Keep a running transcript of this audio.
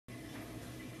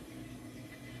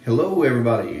Hello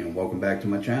everybody and welcome back to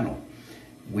my channel.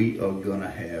 We are gonna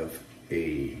have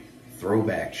a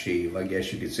throwback shave, I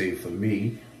guess you could say, for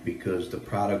me, because the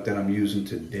product that I'm using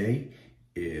today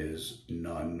is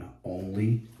none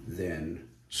only than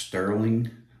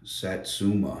Stirling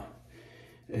Satsuma.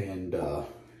 And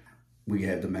we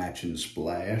have the matching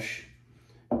splash.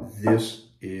 This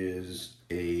is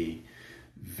a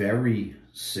very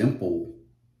simple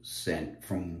scent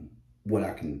from what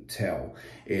I can tell.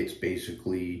 It's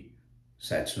basically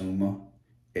Satsuma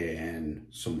and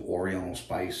some oriental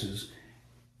spices,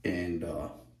 and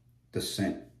the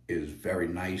scent is very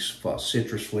nice for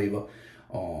citrus flavor.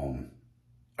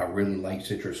 I really like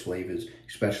citrus flavors,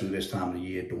 especially this time of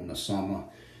year during the summer.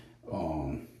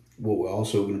 What we're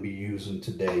also going to be using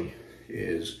today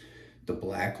is the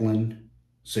Blackland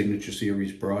Signature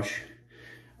Series brush.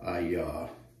 I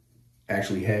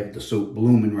actually have the soap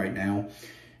blooming right now,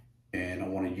 and I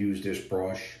want to use this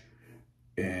brush,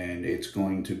 and it's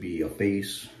going to be a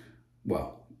face,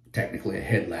 well, technically a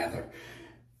head lather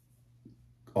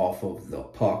off of the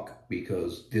puck,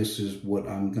 because this is what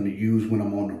I'm going to use when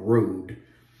I'm on the road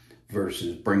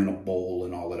versus bringing a bowl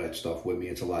and all of that stuff with me.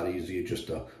 It's a lot easier just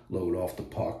to load off the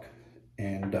puck.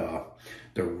 And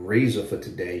the razor for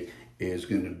today is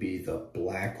going to be the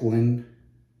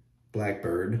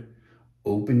Blackbird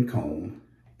open comb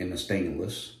in the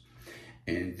stainless.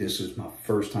 And this is my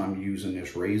first time using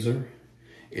this razor.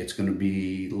 It's going to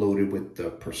be loaded with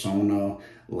the Persona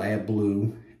Lab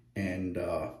Blue, and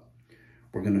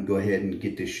we're going to go ahead and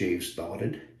get this shave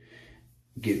started.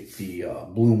 Get the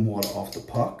bloom water off the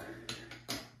puck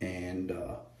and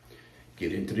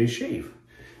get into this shave.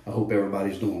 I hope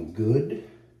everybody's doing good.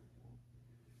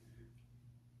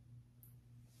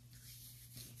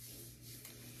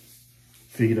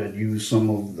 Figured I'd use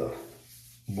some of the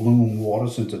bloom water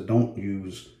since I don't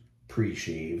use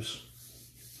pre-shaves.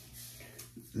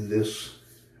 This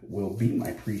will be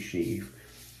my pre-shave,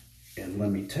 and let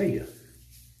me tell you,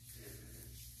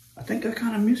 I think I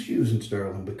kind of miss using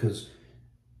Stirling because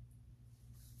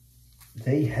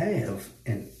they have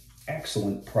an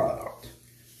excellent product.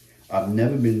 I've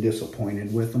never been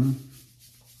disappointed with them,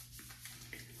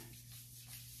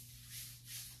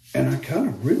 and I kind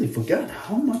of really forgot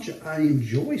how much I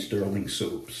enjoy Stirling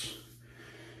soaps.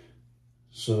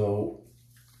 So,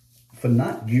 for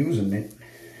not using it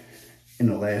in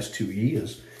the last 2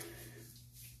 years,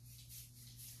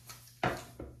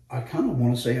 I kind of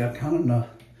want to say I kind of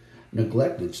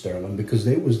neglected Stirling, because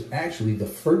they was actually the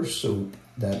first soap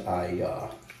that I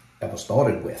ever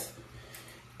started with.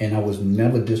 And I was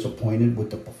never disappointed with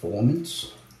the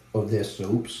performance of their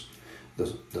soaps,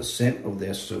 the scent of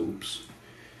their soaps.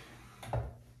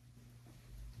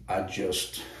 I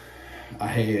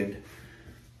had,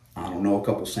 I don't know, a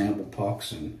couple sample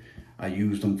pucks, and I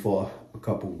used them for a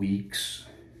couple weeks,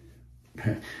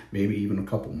 maybe even a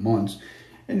couple months.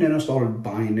 And then I started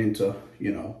buying into,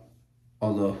 you know,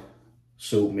 other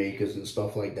soap makers and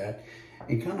stuff like that,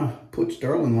 and kind of put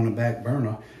Stirling on the back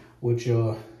burner, which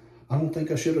I don't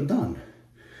think I should have done,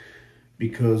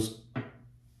 because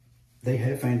they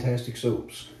have fantastic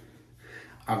soaps.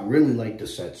 I really like the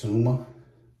Satsuma.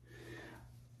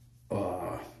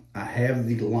 I have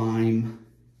the lime,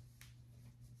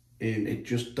 and it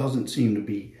just doesn't seem to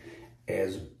be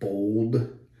as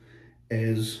bold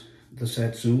as the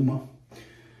Satsuma.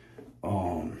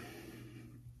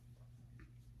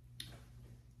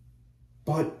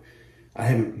 But I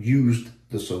haven't used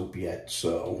the soap yet,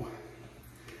 so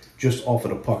just off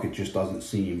of the puck, it just doesn't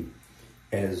seem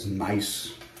as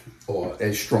nice, or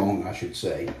as strong, I should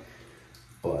say.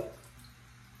 But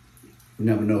you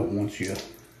never know, once you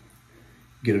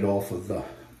get it off of the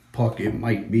puck, it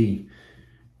might be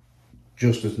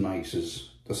just as nice as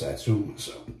the Satsuma.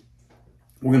 So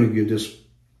we're going to give this,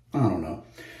 I don't know,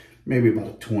 maybe about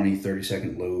a 20-30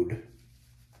 second load,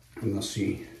 and let's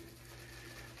see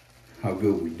how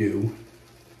good we do.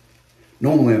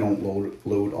 Normally I don't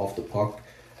load off the puck.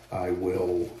 I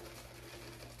will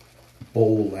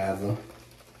bowl lather,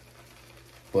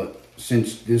 but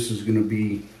since this is going to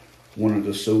be one of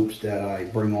the soaps that I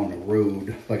bring on the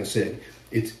road, like I said,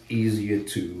 it's easier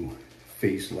to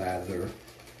face lather.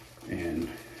 And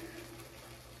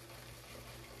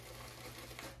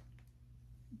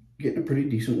getting a pretty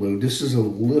decent load. This is a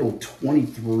little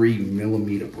 23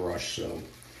 millimeter brush, so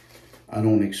I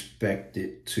don't expect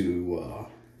it to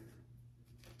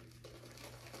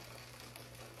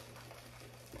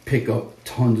pick up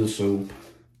tons of soap,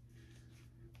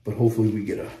 but hopefully we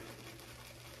get a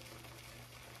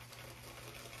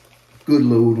good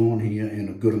load on here and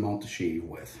a good amount to shave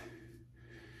with.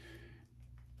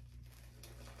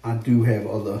 I do have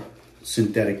other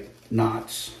synthetic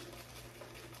knots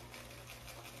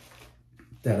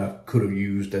that I could have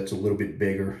used that's a little bit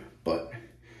bigger, but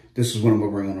this is what I'm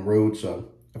gonna bring on the road, so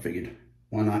I figured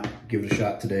why not give it a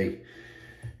shot today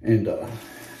and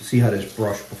see how this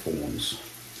brush performs.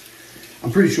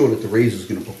 I'm pretty sure that the razor is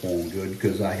gonna perform good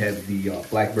because I have the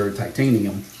Blackbird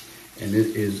titanium, and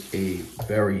it is a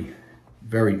very,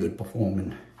 very good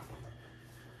performing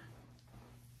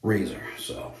razor.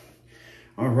 So,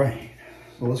 all right,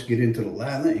 so let's get into the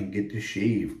lather and get the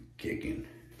shave kicking.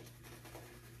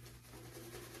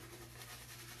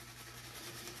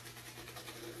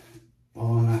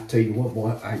 Oh, and I tell you what,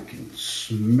 boy, I can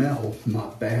smell my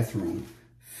bathroom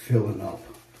filling up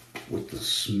with the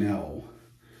smell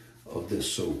of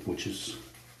this soap, which is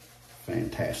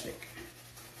fantastic.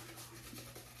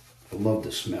 I love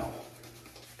the smell.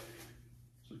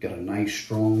 It's got a nice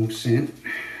strong scent.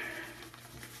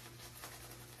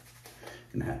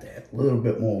 Gonna have to add a little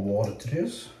bit more water to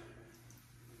this.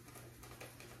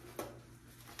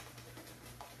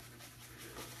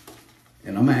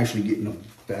 And I'm actually getting a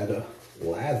better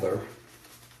lather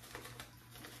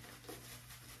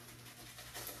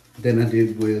than I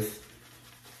did with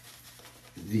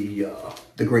the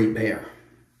Great Bear.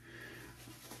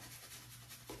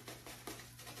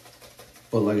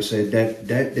 But like I said,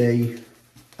 that day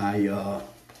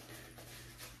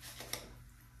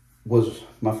was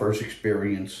my first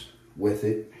experience with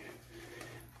it,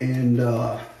 and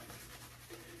I'm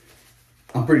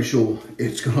pretty sure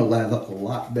it's gonna lather a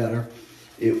lot better.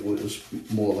 It was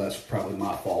more or less probably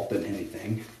my fault than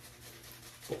anything.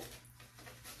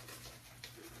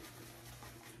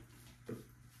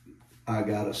 I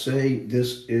gotta say,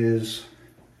 this is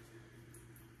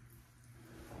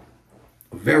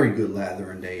a very good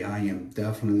lathering day. I am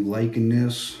definitely liking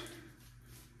this.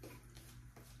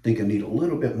 I think I need a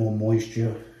little bit more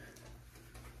moisture.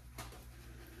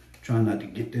 Trying not to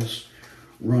get this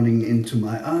running into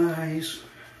my eyes.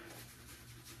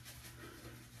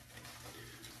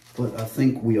 But I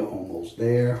think we are almost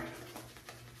there.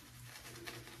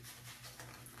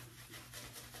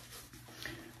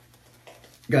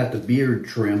 Got the beard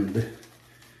trimmed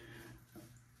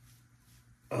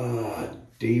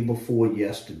day before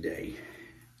yesterday.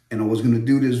 And I was gonna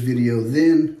do this video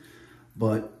then,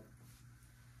 but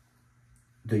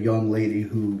the young lady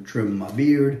who trimmed my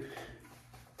beard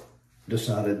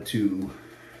decided to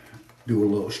do a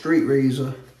little straight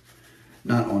razor,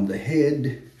 not on the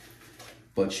head,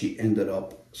 but she ended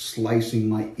up slicing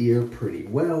my ear pretty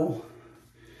well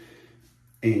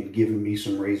and giving me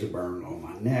some razor burn on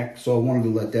my neck. So I wanted to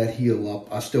let that heal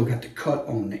up. I still got the cut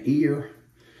on the ear,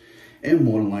 and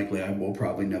more than likely I will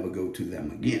probably never go to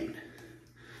them again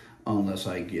unless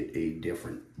I get a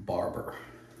different barber.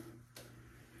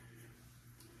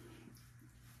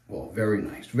 Well, very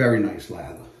nice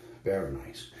lather, very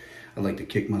nice. I'd like to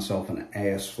kick myself in the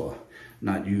ass for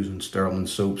not using Stirling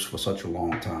soaps for such a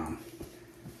long time.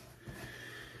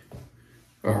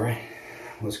 All right,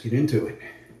 let's get into it.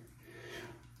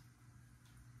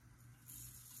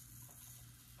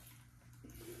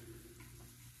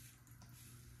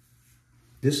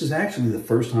 This is actually the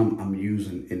first time I'm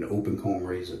using an open comb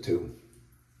razor too.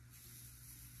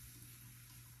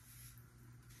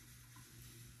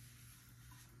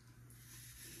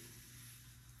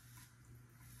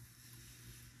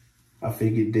 I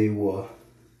figured they were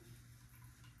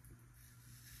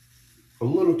a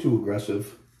little too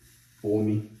aggressive for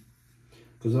me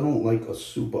because I don't like a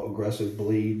super aggressive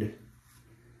blade,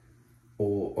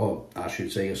 or I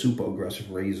should say a super aggressive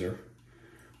razor,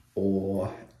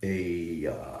 or a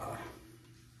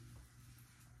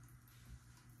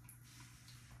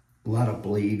lot of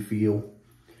blade feel.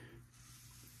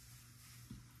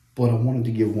 But I wanted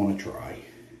to give one a try.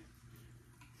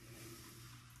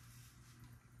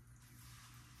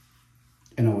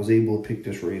 And I was able to pick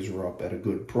this razor up at a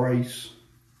good price.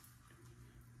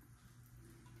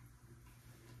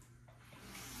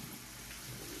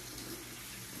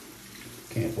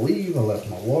 Can't believe I left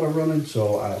my water running,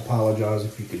 so I apologize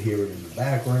if you could hear it in the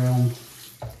background.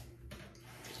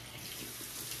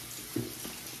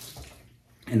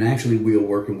 And actually we are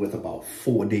working with about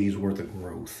 4 days worth of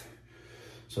growth.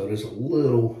 So there's a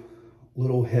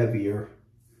little heavier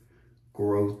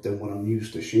growth than what I'm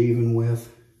used to shaving with.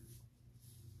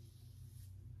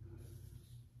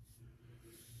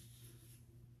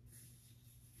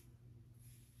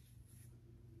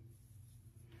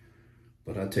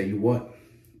 But I tell you what,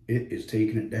 it is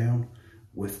taking it down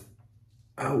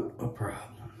without a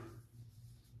problem.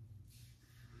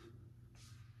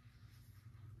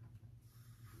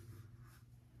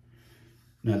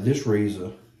 Now this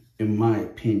razor, in my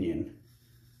opinion,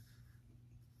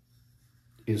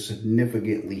 is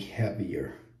significantly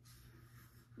heavier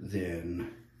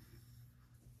than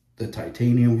the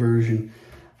titanium version.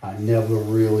 I never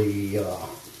really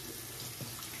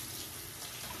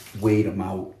weighed them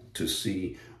out to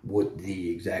see what the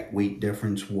exact weight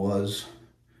difference was.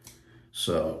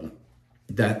 So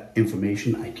that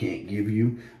information I can't give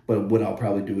you. But what I'll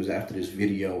probably do is after this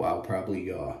video, I'll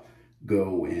probably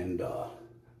go and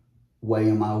weigh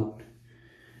them out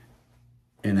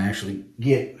and actually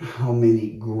get how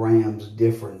many grams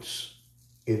difference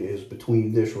it is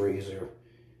between this razor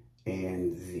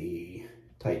and the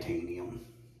titanium.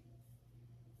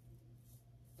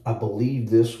 I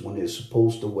believe this one is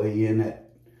supposed to weigh in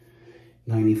at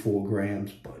 94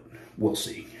 grams, but we'll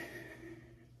see.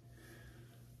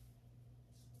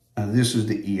 This is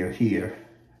the ear here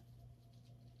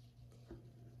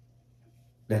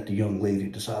that the young lady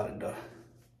decided to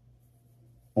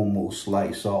almost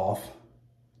slice off.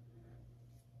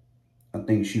 I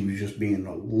think she was just being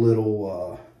a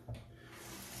little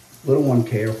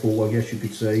uncareful, I guess you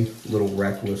could say, a little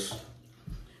reckless.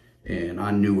 And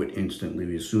I knew it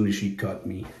instantly. As soon as she cut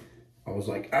me, I was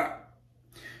like, ah.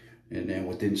 And then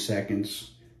within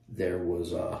seconds, there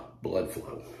was blood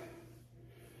flow.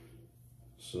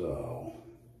 So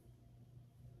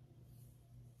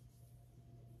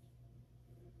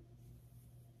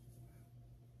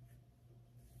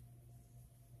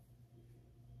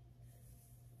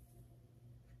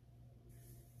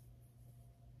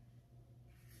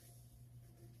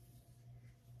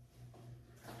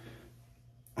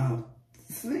I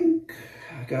think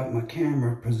I got my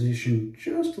camera positioned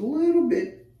just a little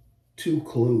bit too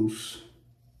close.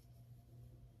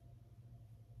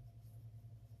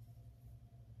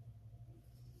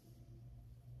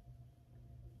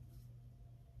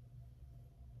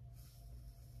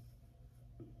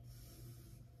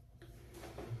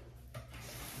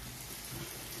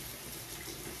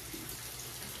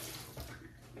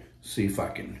 See if I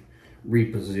can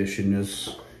reposition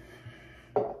this.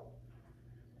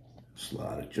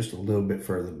 Slide it just a little bit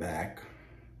further back.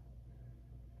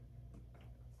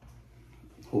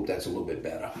 Hope that's a little bit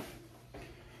better.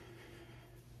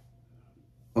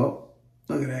 Oh,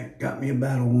 look at that. Got me a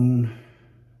battle wound.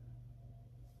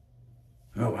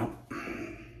 Oh well.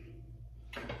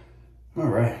 All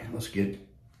right, let's get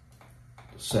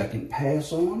the second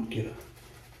pass on. Get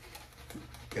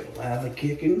a lather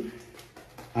kicking.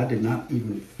 I did not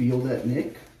even feel that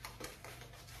nick.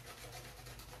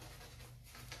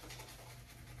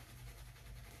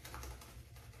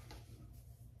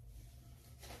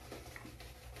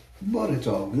 But it's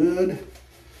all good.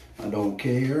 I don't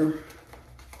care.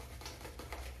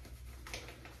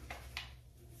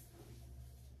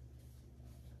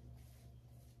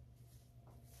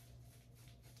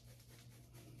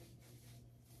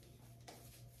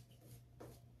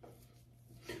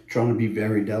 Trying to be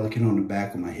very delicate on the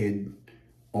back of my head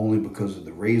only because of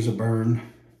the razor burn.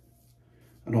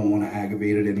 I don't want to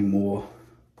aggravate it anymore.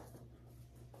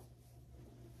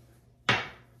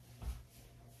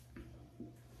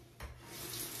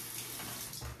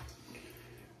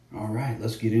 All right,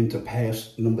 let's get into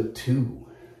pass number 2.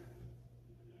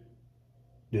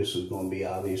 This is going to be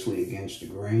obviously against the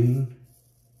grain.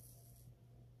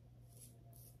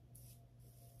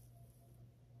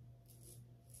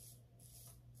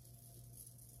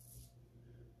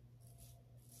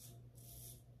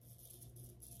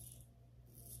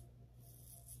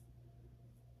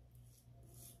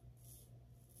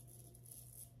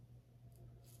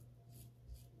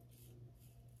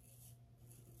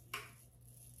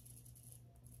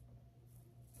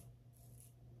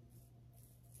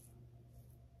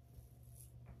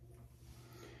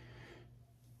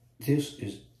 This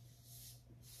is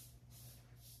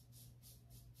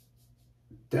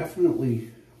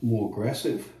definitely more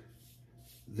aggressive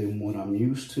than what I'm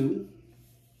used to.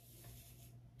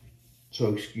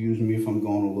 So excuse me if I'm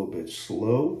going a little bit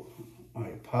slow. I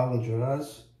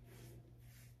apologize.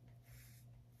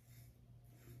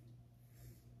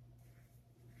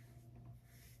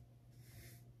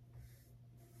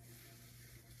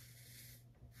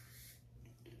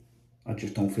 I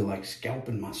just don't feel like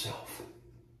scalping myself.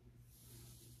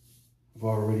 I've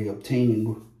already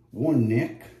obtained one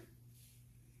nick.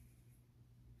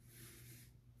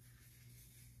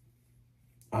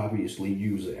 Obviously,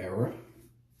 user error.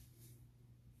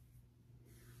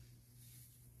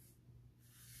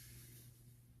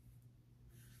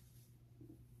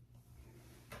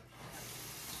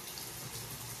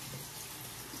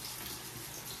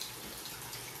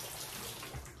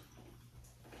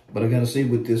 But I gotta say,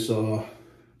 with this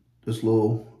this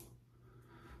little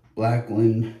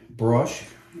blackland brush,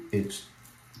 it's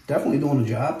definitely doing the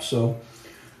job. So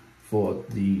for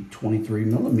the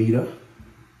 23mm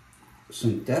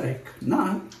synthetic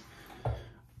knot,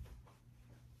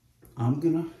 I'm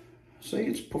gonna say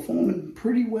it's performing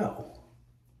pretty well.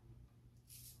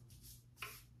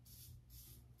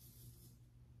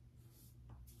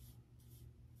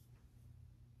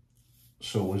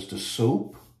 So is the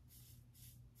soap.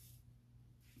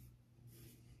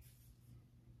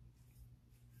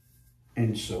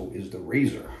 And so is the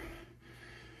razor.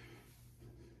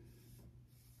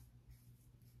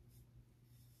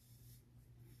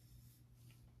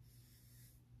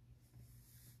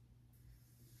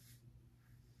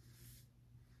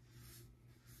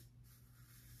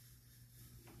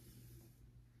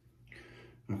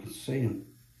 I can say I'm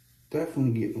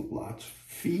definitely getting lots of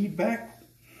feedback.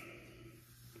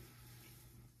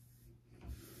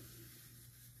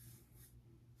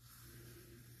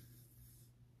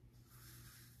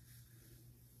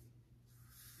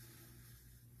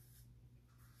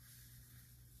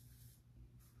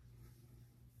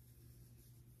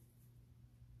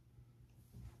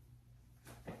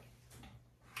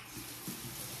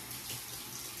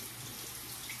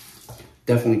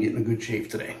 Definitely getting a good shave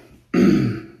today.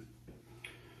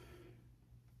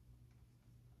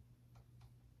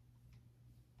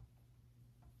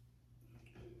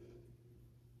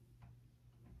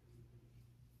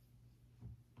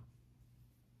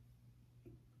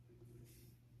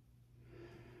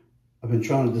 I've been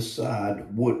trying to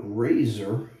decide what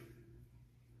razor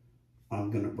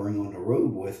I'm going to bring on the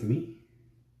road with me.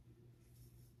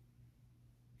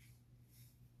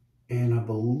 And I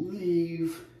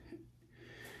believe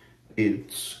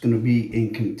it's going to be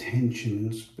in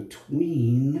contentions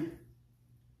between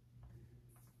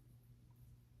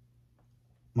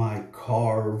my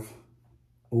Carve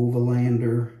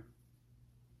Overlander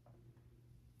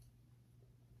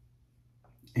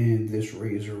and this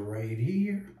razor right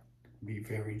here. Be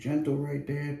very gentle right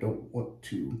there. Don't want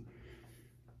to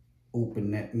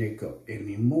open that nick up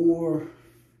anymore.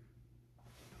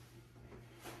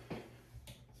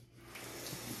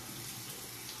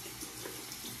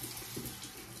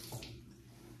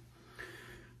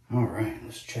 All right,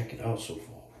 let's check it out so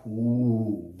far.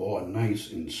 Ooh, boy,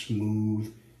 nice and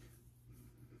smooth.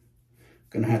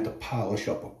 Gonna have to polish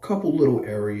up a couple little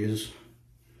areas,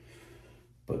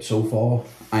 but so far,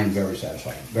 I am very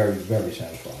satisfied. Very, very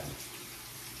satisfied.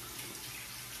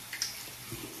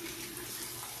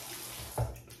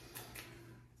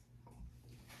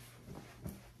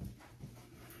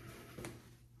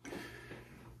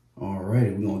 All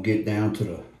right, we're gonna get down to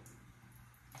the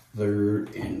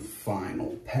third and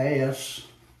final pass.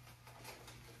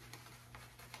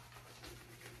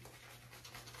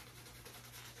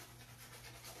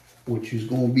 Which is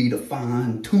gonna be the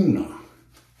fine tuner.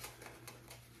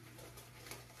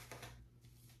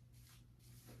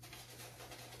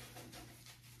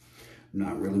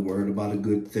 Not really worried about a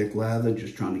good thick lather,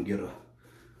 just trying to get a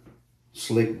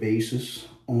slick basis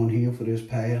on here for this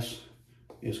pass.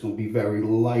 It's gonna be very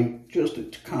light, just to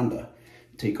kind of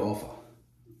take off a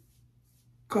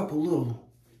couple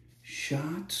little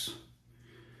shots.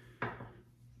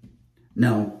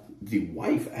 Now, the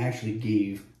wife actually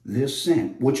gave this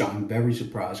scent, which I'm very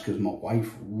surprised because my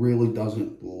wife really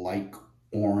doesn't like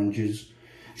oranges.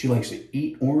 She likes to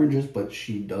eat oranges, but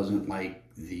she doesn't like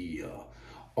the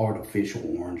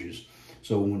artificial oranges.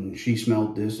 So when she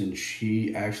smelled this and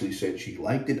she actually said she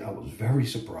liked it, I was very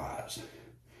surprised.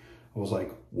 I was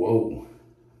like, whoa.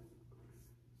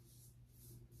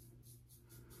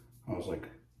 I was like,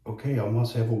 okay, I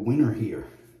must have a winner here.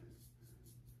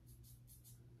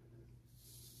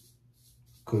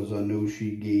 Because I know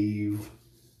she gave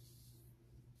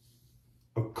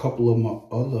a couple of my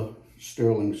other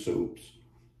Stirling soaps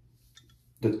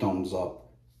the thumbs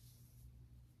up.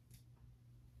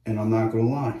 And I'm not going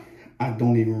to lie, I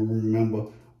don't even remember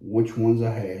which ones I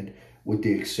had, with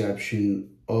the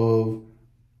exception of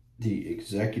the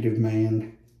Executive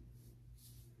Man.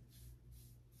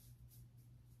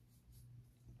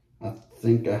 I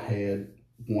think I had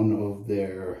one of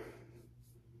their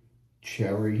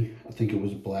cherry. I think it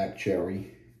was black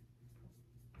cherry.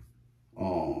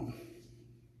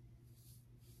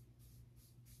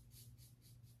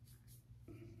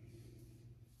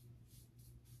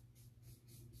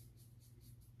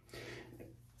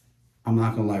 I'm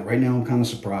not gonna lie, right now I'm kind of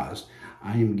surprised.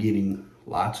 I am getting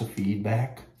lots of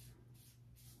feedback.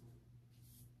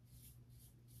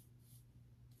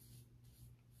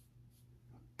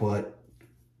 But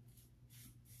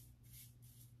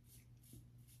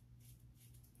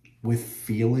with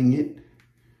feeling it,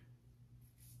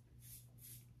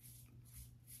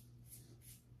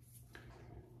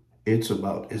 it's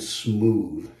about as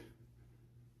smooth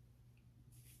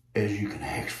as you can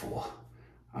ask for.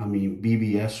 I mean,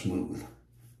 BBS smooth.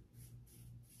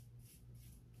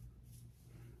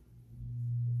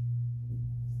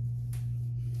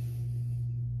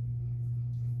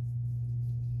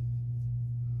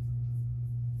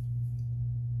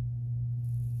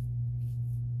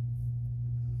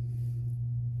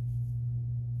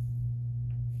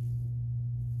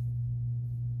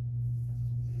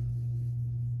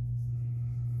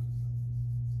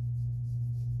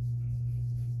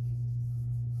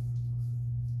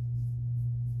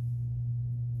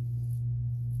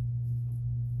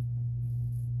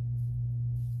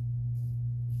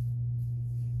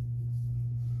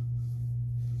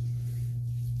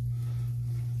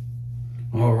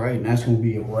 right, and that's going to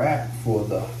be a wrap for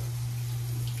the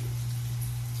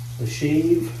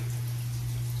shave.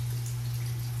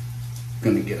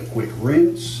 Going to get a quick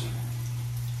rinse.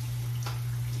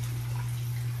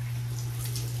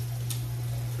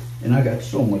 And I got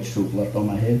so much soap left on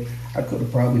my head, I could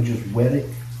have probably just wet it.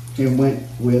 It went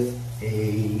with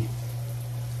a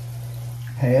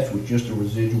patch with just a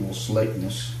residual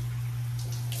slickness.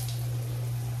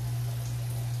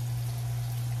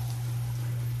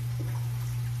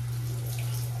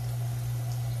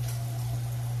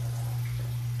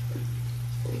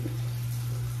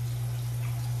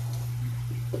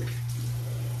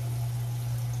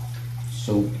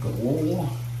 Soap galore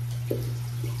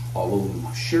all over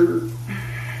my shirt.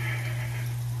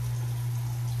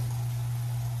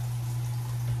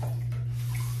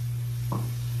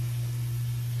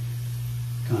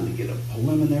 Kind of get a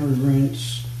preliminary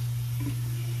rinse.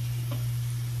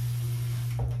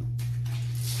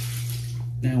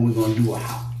 Now we're going to do a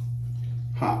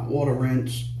hot water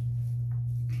rinse.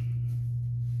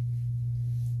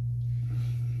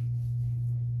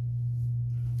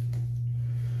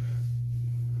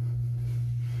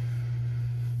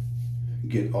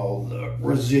 Get all the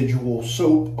residual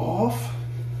soap off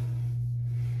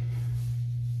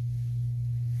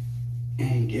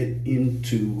and get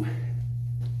into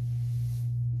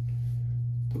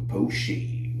the post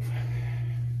shave.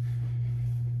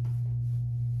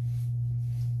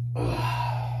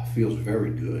 Feels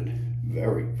very good,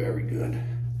 very, very good.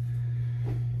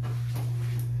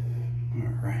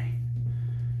 All right,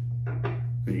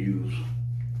 gonna use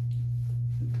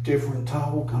different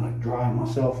towel, kind of dry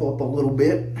myself up a little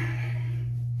bit.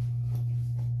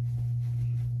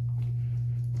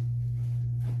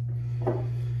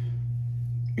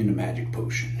 In the magic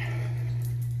potion.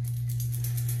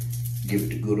 Give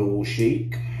it a good old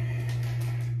shake.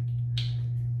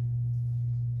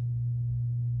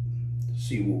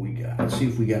 See what we got. See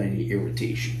if we got any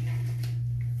irritation.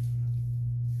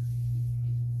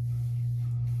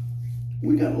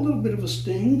 We got a little bit of a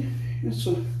sting. It's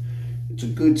a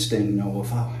good sting, though,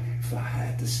 if I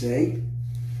had to say.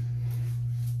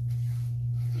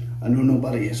 I know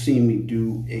nobody has seen me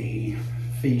do a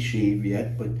face shave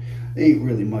yet, but there ain't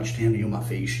really much to any of my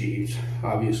face shaves.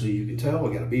 Obviously, you can tell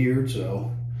I got a beard,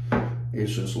 so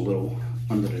it's just a little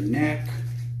under the neck.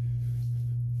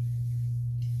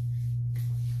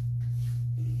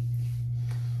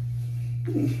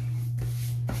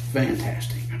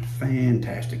 Fantastic.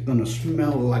 Fantastic. Gonna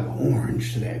smell like an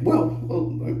orange today. Well,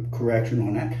 correction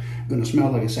on that. Gonna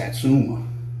smell like a Satsuma.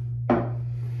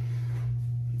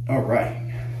 All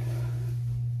right.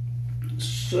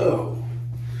 So,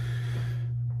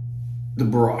 the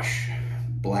brush,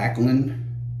 Blackland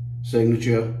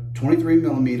Signature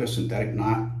 23mm synthetic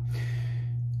knot,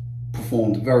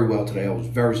 performed very well today. I was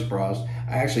very surprised.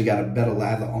 I actually got a better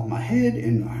lather on my head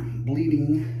and I'm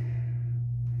bleeding,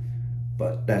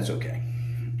 but that's okay.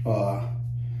 I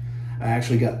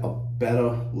actually got a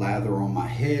better lather on my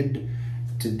head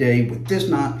today with this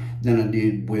knot than I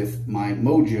did with my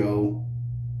Mojo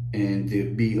and the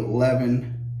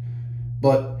B11,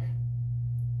 but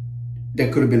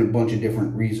there could have been a bunch of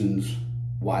different reasons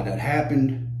why that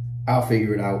happened. I'll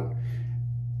figure it out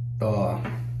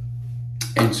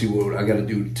and see what I got to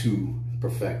do to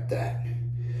perfect that.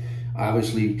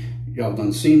 Obviously, y'all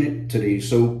done seen it. Today's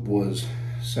soap was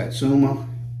Satsuma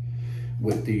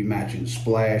with the matching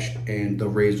splash, and the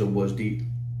razor was the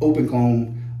Open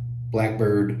Comb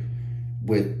Blackbird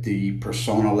with the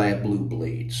Persona Lab Blue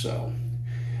blade. So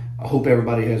I hope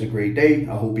everybody has a great day.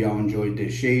 I hope y'all enjoyed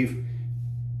this shave.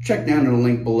 Check down in the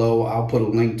link below. I'll put a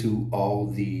link to all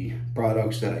the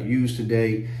products that I used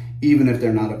today. Even if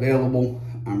they're not available,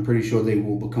 I'm pretty sure they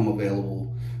will become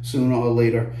available sooner or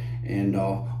later. And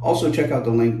also check out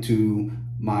the link to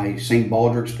my St.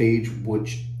 Baldrick's page,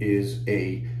 which is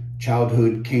a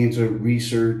childhood cancer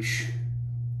research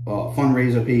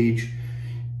fundraiser page,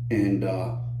 and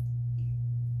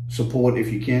support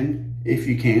if you can. If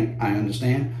you can't, I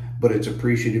understand, but it's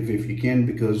appreciative if you can,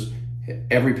 because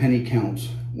every penny counts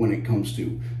when it comes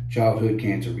to childhood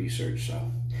cancer research.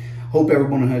 So hope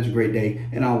everyone has a great day,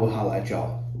 and I will holler at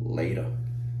y'all later.